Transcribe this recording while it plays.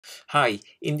Hi,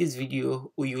 in this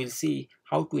video we will see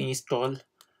how to install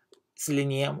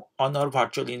Selenium on our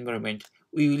virtual environment.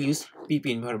 We will use pip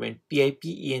environment,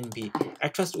 pipenv.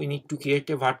 At first we need to create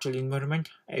a virtual environment.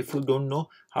 If you don't know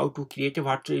how to create a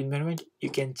virtual environment, you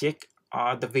can check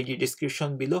the video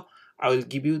description below. I will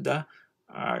give you the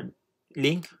uh,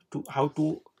 link to how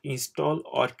to install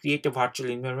or create a virtual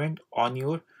environment on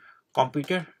your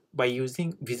computer by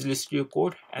using Visual Studio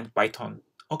Code and Python.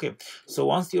 Okay, so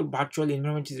once your virtual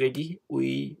environment is ready,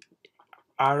 we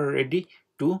are ready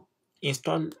to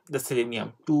install the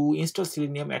Selenium. To install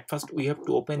Selenium, at first we have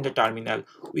to open the terminal.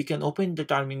 We can open the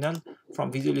terminal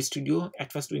from Visual Studio.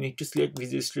 At first we need to select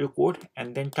Visual Studio Code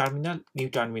and then terminal, new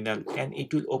terminal, and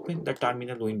it will open the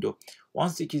terminal window.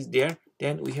 Once it is there,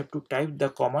 then we have to type the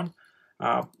command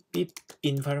pip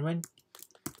environment,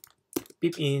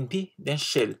 pip env, then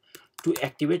shell to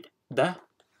activate the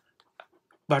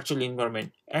virtual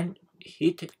environment and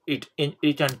hit it in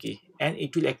return key, and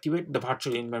it will activate the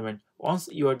virtual environment. Once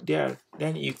you are there,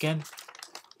 then you can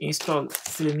install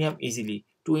Selenium easily.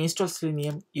 To install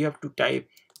Selenium, you have to type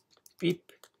pip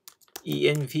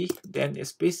env, then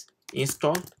space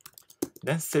install,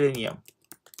 then Selenium,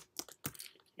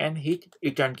 and hit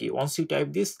return key. Once you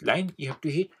type this line, you have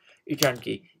to hit return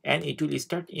key and it will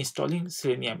start installing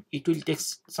Selenium. It will take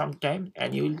some time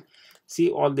and you will see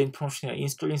all the information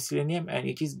installing Selenium, and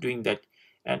it is doing that.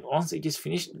 And once it is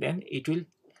finished, then it will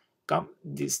come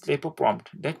this type of prompt.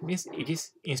 That means it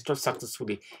is installed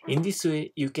successfully. In this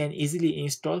way, you can easily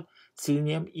install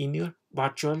Selenium in your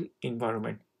virtual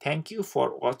environment. Thank you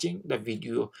for watching the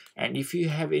video, and if you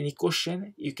have any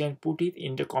question, you can put it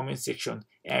in the comment section.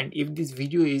 And if this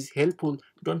video is helpful,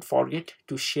 don't forget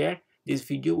to share this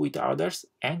video with others,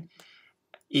 and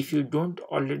if you don't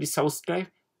already subscribe,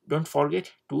 don't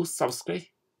forget to subscribe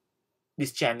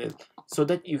this channel so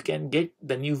that you can get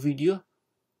the new video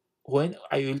when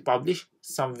I will publish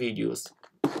some videos.